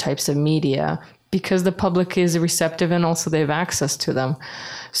other types of media, because the public is receptive and also they have access to them.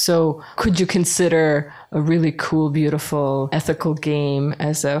 So could you consider a really cool, beautiful, ethical game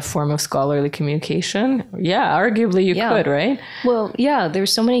as a form of scholarly communication? Yeah, arguably you could, right? Well, yeah,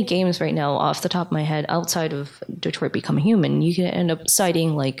 there's so many games right now off the top of my head outside of Detroit Become Human. You can end up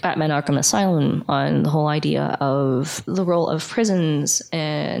citing like Batman Arkham Asylum on the whole idea of the role of prisons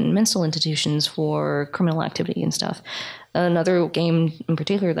and mental institutions for criminal activity and stuff. Another game in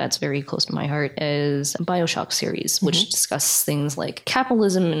particular that's very close to my heart is BioShock series, which discuss things like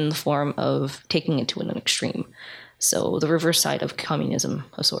capitalism in the form of taking it to an extreme. So the reverse side of communism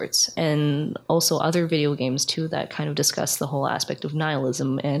of sorts. And also other video games too that kind of discuss the whole aspect of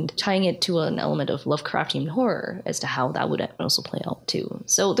nihilism and tying it to an element of Lovecraftian horror as to how that would also play out too.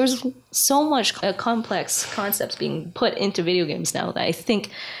 So there's so much complex concepts being put into video games now that I think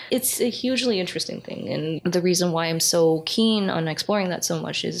it's a hugely interesting thing. And the reason why I'm so keen on exploring that so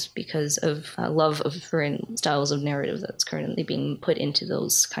much is because of love of different styles of narrative that's currently being put into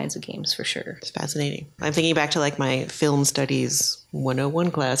those kinds of games for sure. It's fascinating. I'm thinking back to like my film studies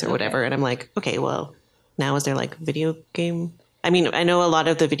 101 class or whatever, and I'm like, okay, well, now is there like video game? I mean, I know a lot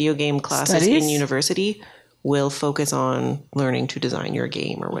of the video game classes in university will focus on learning to design your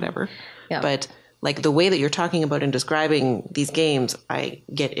game or whatever. Yeah. But like the way that you're talking about and describing these games, I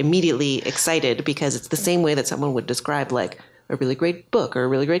get immediately excited because it's the same way that someone would describe like a really great book or a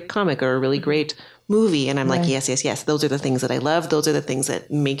really great comic or a really great movie. And I'm like, yes. Those are the things that I love. Those are the things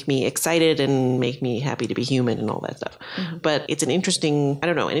that make me excited and make me happy to be human and all that stuff. But it's an interesting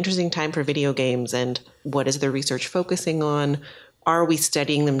time for video games. And what is the research focusing on? Are we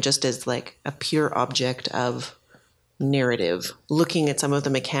studying them just as like a pure object of narrative, looking at some of the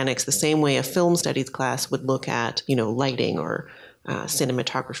mechanics the same way a film studies class would look at, lighting or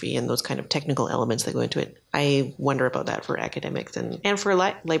cinematography and those kind of technical elements that go into it? I wonder about that for academics and for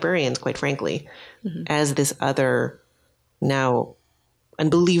librarians, quite frankly, as this other now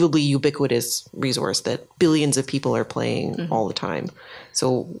unbelievably ubiquitous resource that billions of people are playing all the time.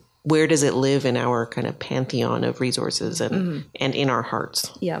 So where does it live in our kind of pantheon of resources and in our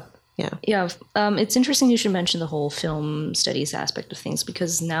hearts? Yeah. It's interesting you should mention the whole film studies aspect of things,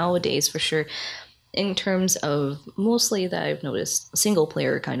 because nowadays, for sure, in terms of mostly that I've noticed single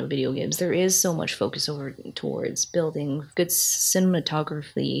player kind of video games, there is so much focus over towards building good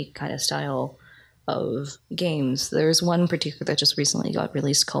cinematography kind of style of games. There's one particular that just recently got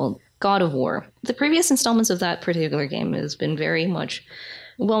released called God of War. The previous installments of that particular game has been very much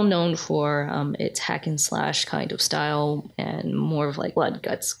well known for its hack and slash kind of style and more of like blood,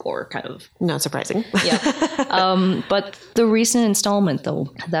 guts, gore kind of. Not surprising. But the recent installment,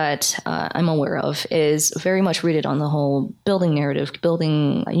 though, that I'm aware of is very much rooted on the whole building narrative,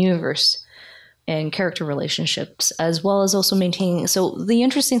 building a universe and character relationships, as well as also maintaining. So the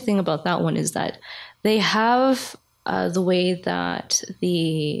interesting thing about that one is that they have the way that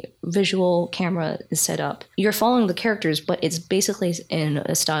the visual camera is set up. You're following the characters, but it's basically in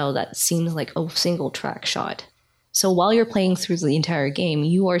a style that seems like a single track shot. So while you're playing through the entire game,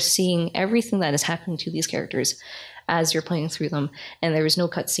 you are seeing everything that is happening to these characters as you're playing through them, and there is no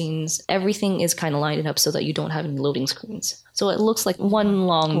cutscenes. Everything is kind of lined up so that you don't have any loading screens. So it looks like one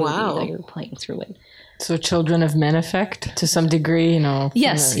long movie that you're playing through it. So Children of Men effect to some degree,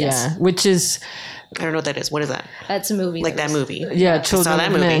 Yes. Yeah, which is... I don't know what that is. What is that? That's a movie. Like that movie. Yeah, Children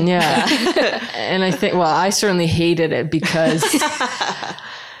of Men. Yeah. And I think, I certainly hated it because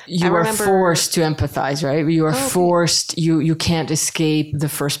you are forced to empathize, right? You are forced, you can't escape the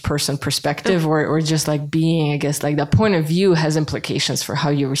first person perspective or just like being, I guess, like that point of view has implications for how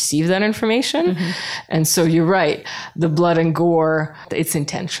you receive that information. And so you're right. The blood and gore, it's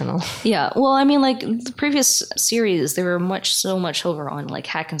intentional. Yeah. Well, I mean, like the previous series, they were so much over on like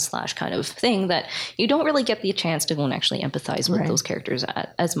hack and slash kind of thing that you don't really get the chance to go and actually empathize with those characters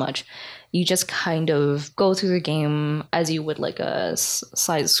as much. you just kind of go through the game as you would like a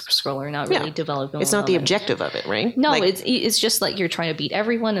side scroller, not really developing. It's not the objective of it, right? No, it's just like you're trying to beat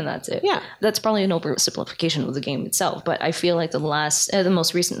everyone and that's it. Yeah. That's probably an oversimplification of the game itself, but I feel like the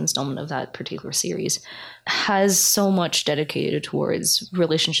most recent installment of that particular series has so much dedicated towards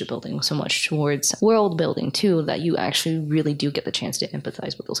relationship building, so much towards world building too, that you actually really do get the chance to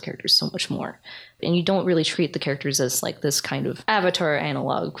empathize with those characters so much more. And you don't really treat the characters as like this kind of avatar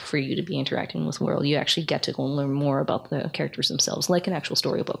analog for you to be interacting with the world. You actually get to go and learn more about the characters themselves, like an actual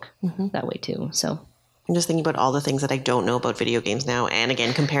storybook that way too. So I'm just thinking about all the things that I don't know about video games now. And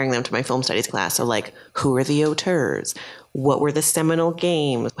again, comparing them to my film studies class. So like, who are the auteurs? What were the seminal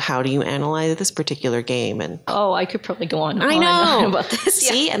games? How do you analyze this particular game? And I could probably go on. I know about this.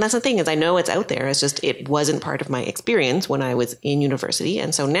 See, and that's the thing is I know it's out there. It's just it wasn't part of my experience when I was in university.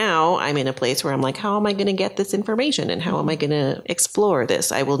 And so now I'm in a place where I'm like, how am I going to get this information? And how am I going to explore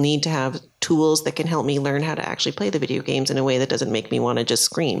this? I will need to have tools that can help me learn how to actually play the video games in a way that doesn't make me want to just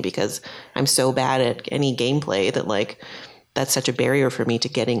scream because I'm so bad at any gameplay that like that's such a barrier for me to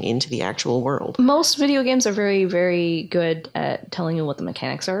getting into the actual world. Most video games are very, very good at telling you what the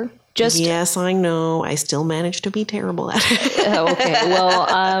mechanics are. Yes, I know. I still manage to be terrible at it. Okay.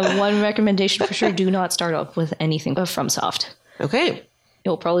 Well, one recommendation for sure, do not start off with anything from FromSoft. Okay.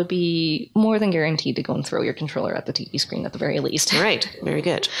 You'll probably be more than guaranteed to go and throw your controller at the TV screen at the very least. All right. Very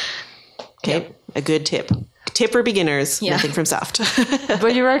good. Okay. Yep. A good tip. Tip for beginners, nothing from soft.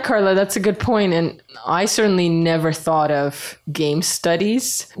 But you're right, Carla. That's a good point. And I certainly never thought of game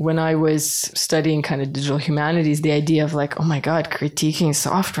studies when I was studying kind of digital humanities. The idea of like, oh my God, critiquing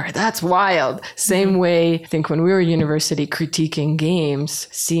software, that's wild. Same way, I think when we were at university, critiquing games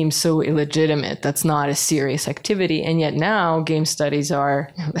seems so illegitimate. That's not a serious activity. And yet now game studies they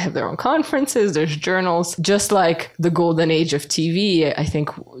have their own conferences, there's journals. Just like the golden age of TV, I think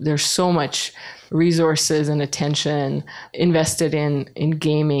there's so much resources and attention invested in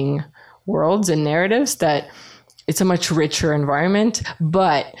gaming worlds and narratives that it's a much richer environment.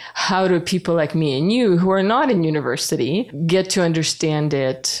 But how do people like me and you who are not in university get to understand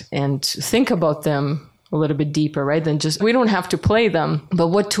it and think about them a little bit deeper, right? Than just, we don't have to play them, but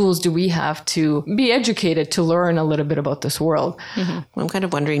what tools do we have to be educated to learn a little bit about this world? Mm-hmm. Well, I'm kind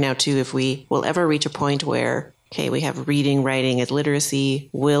of wondering now too, if we will ever reach a point where okay, we have reading, writing as literacy.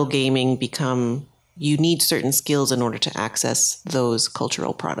 Will gaming become, you need certain skills in order to access those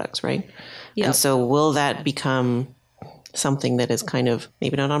cultural products, right? Yep. And so will that become something that is kind of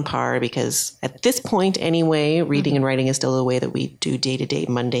maybe not on par because at this point anyway, reading and writing is still a way that we do day-to-day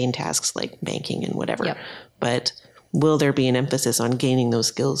mundane tasks like banking and whatever. Yep. But will there be an emphasis on gaining those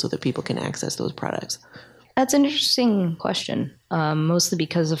skills so that people can access those products? That's an interesting question, mostly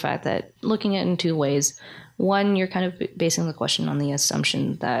because of the fact that looking at it in two ways. One, you're kind of basing the question on the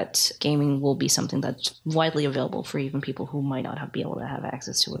assumption that gaming will be something that's widely available for even people who might not be able to have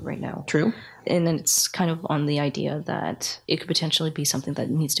access to it right now. True. And then it's kind of on the idea that it could potentially be something that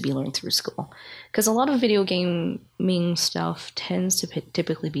needs to be learned through school. Because a lot of video gaming stuff tends to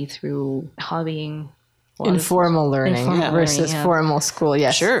typically be through hobbying. Informal learning versus formal school,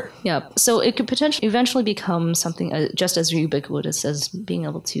 yes. Sure. Yeah. So it could potentially eventually become something just as ubiquitous as being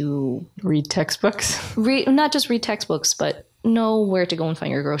able to read textbooks. Not just read textbooks, but know where to go and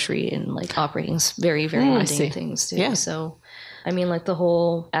find your grocery and like operating very, very mundane things too. Yeah. So, I mean, like the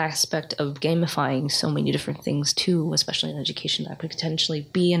whole aspect of gamifying so many different things too, especially in education, that could potentially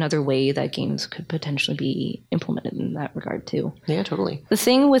be another way that games could potentially be implemented in that regard too. Yeah, totally. The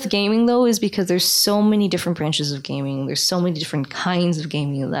thing with gaming though is because there's so many different branches of gaming, there's so many different kinds of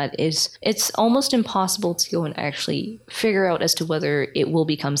gaming that it's almost impossible to go and actually figure out as to whether it will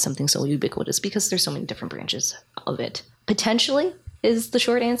become something so ubiquitous because there's so many different branches of it. Potentially is the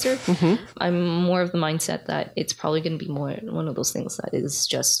short answer. Mm-hmm. I'm more of the mindset that it's probably going to be more one of those things that is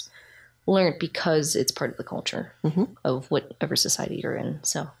just learned because it's part of the culture of whatever society you're in.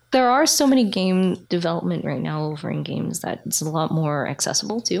 So there are so many game development right now over in games that it's a lot more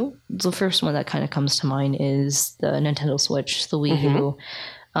accessible too. The first one that kind of comes to mind is the Nintendo Switch, the Wii U.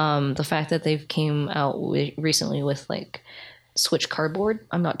 The fact that they've came out recently with like Switch Cardboard.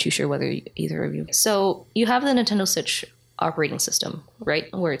 I'm not too sure whether either of you. So you have the Nintendo Switch operating system,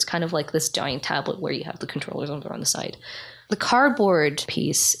 right? Where it's kind of like this giant tablet where you have the controllers over on the side. The cardboard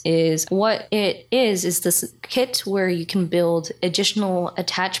piece is what it is this kit where you can build additional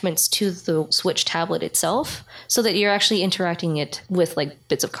attachments to the Switch tablet itself so that you're actually interacting it with like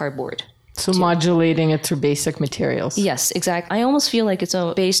bits of cardboard. So modulating it through basic materials. Yes, exactly. I almost feel like it's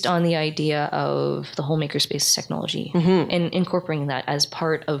based on the idea of the whole makerspace technology and incorporating that as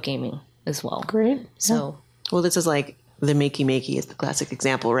part of gaming as well. Great. So, well, this is like the makey is the classic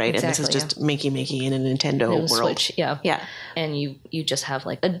example, right? Exactly, and this is just makey in a Nintendo world. Switch, yeah. Yeah. And you just have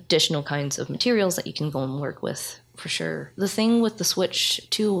like additional kinds of materials that you can go and work with for sure. The thing with the Switch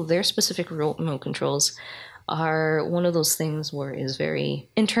too, their specific remote controls are one of those things where is very,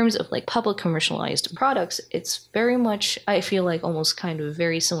 in terms of like public commercialized products, it's very much, I feel like almost kind of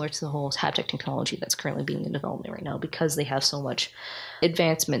very similar to the whole haptic technology that's currently being in development right now, because they have so much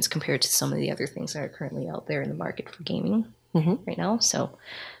advancements compared to some of the other things that are currently out there in the market for gaming right now. So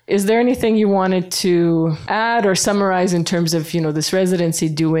is there anything you wanted to add or summarize in terms of, this residency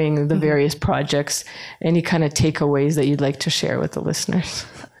doing the various projects? Any kind of takeaways that you'd like to share with the listeners?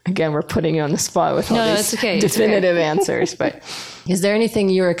 Again, we're putting you on the spot with all these definitive answers, but is there anything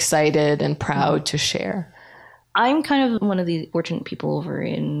you're excited and proud to share? I'm kind of one of the fortunate people over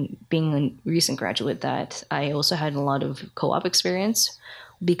in being a recent graduate that I also had a lot of co-op experience.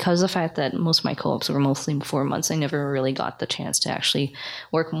 Because of the fact that most of my co-ops were mostly 4 months, I never really got the chance to actually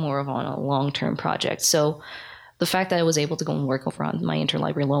work more on a long-term project. So the fact that I was able to go and work over on my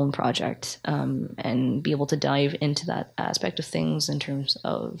interlibrary loan project and be able to dive into that aspect of things in terms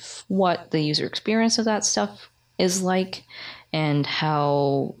of what the user experience of that stuff is like, and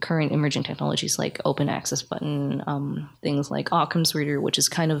how current emerging technologies like open access button, things like Occam's Reader, which is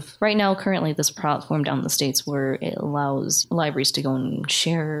kind of right now currently this platform down in the States where it allows libraries to go and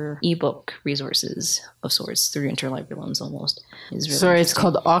share ebook resources of sorts through interlibrary loans almost. Is really Sorry, it's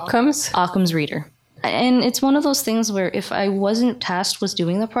called Occam's? Occam's Reader. And it's one of those things where if I wasn't tasked with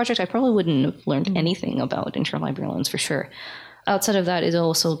doing the project, I probably wouldn't have learned anything about interlibrary loans for sure. Outside of that, it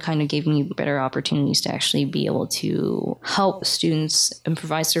also kind of gave me better opportunities to actually be able to help students and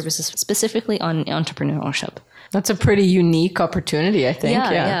provide services specifically on entrepreneurship. That's a pretty unique opportunity, I think.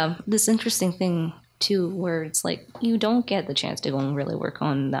 Yeah. This interesting thing, too, where it's like you don't get the chance to go and really work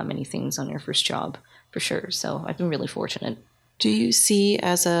on that many things on your first job, for sure. So I've been really fortunate. Do you see,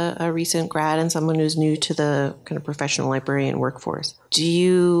 as a recent grad and someone who's new to the kind of professional librarian workforce, do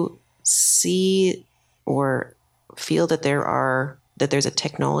you see or feel that there's a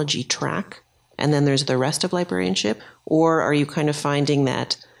technology track and then there's the rest of librarianship? Or are you kind of finding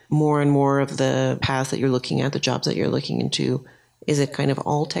that more and more of the path that you're looking at, the jobs that you're looking into, is it kind of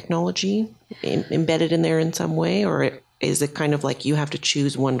all technology embedded in there in some way? Or is it kind of like you have to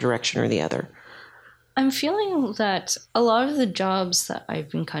choose one direction or the other? I'm feeling that a lot of the jobs that I've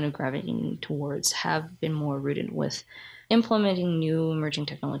been kind of gravitating towards have been more rooted with implementing new emerging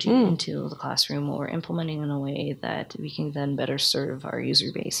technology into the classroom, or implementing in a way that we can then better serve our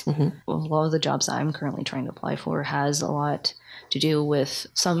user base. A lot of the jobs that I'm currently trying to apply for has a lot to do with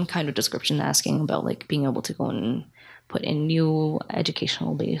some kind of description asking about like being able to go and put in new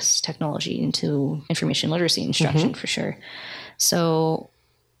educational based technology into information literacy instruction for sure. So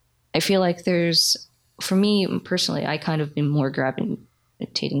I feel like for me personally, I kind of been more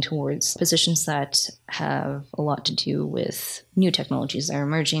gravitating towards positions that have a lot to do with new technologies that are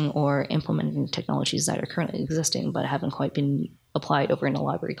emerging, or implementing technologies that are currently existing but haven't quite been applied over in a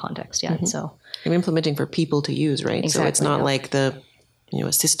library context yet. So I'm implementing for people to use, right? Exactly, so it's not like a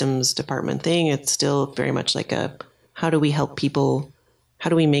systems department thing. It's still very much like how do we help people? How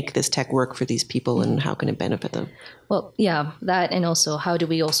do we make this tech work for these people, and how can it benefit them? Well, yeah, that, and also how do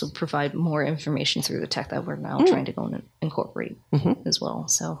we also provide more information through the tech that we're now trying to go and incorporate as well.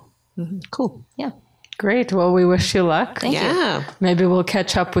 So cool. Yeah. Great. Well, we wish you luck. Thank you. Maybe we'll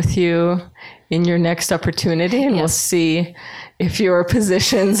catch up with you in your next opportunity, and we'll see if your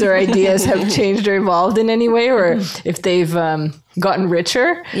positions or ideas have changed or evolved in any way, or if they've gotten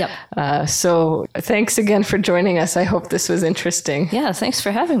richer. Yep. So thanks again for joining us. I hope this was interesting. Yeah, thanks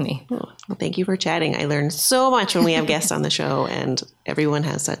for having me. Well, thank you for chatting. I learned so much when we have guests on the show, and everyone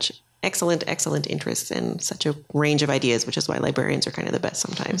has such excellent interests and such a range of ideas, which is why librarians are kind of the best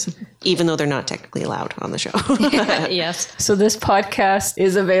sometimes, even though they're not technically allowed on the show. Yes. So this podcast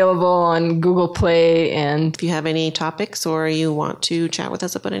is available on Google Play, and if you have any topics or you want to chat with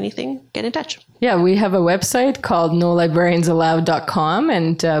us about anything, get in touch. Yeah, we have a website called nolibrariansallowed.com,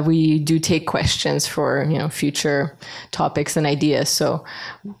 and we do take questions for future topics and ideas. So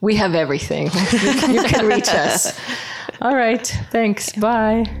we have everything. You can reach us. All right. Thanks.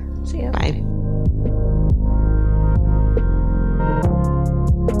 Bye. See ya. Bye.